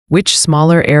Which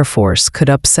smaller air force could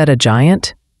upset a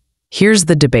giant? Here's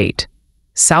the debate.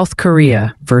 South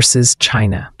Korea versus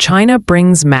China. China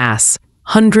brings mass,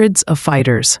 hundreds of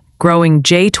fighters, growing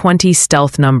J-20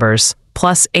 stealth numbers,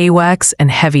 plus AWACS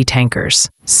and heavy tankers.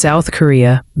 South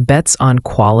Korea bets on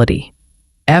quality.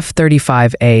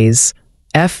 F-35As,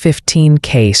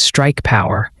 F-15K strike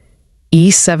power,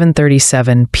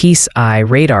 E-737 Peace Eye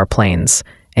radar planes,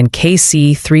 and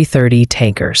KC-330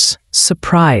 tankers.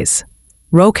 Surprise!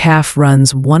 ROKAF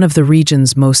runs one of the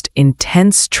region's most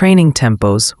intense training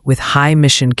tempos with high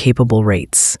mission-capable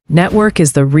rates. Network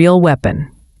is the real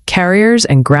weapon. Carriers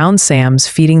and ground SAMs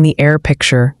feeding the air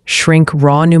picture shrink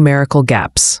raw numerical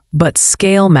gaps. But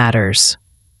scale matters.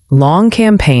 Long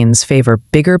campaigns favor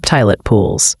bigger pilot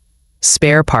pools,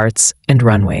 spare parts, and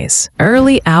runways.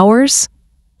 Early hours,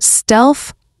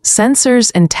 stealth,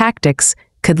 sensors, and tactics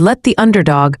could let the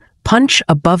underdog punch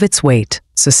above its weight.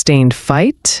 Sustained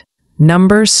fight?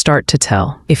 Numbers start to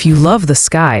tell. If you love the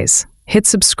skies, hit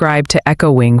subscribe to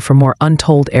Echo Wing for more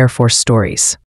untold Air Force stories.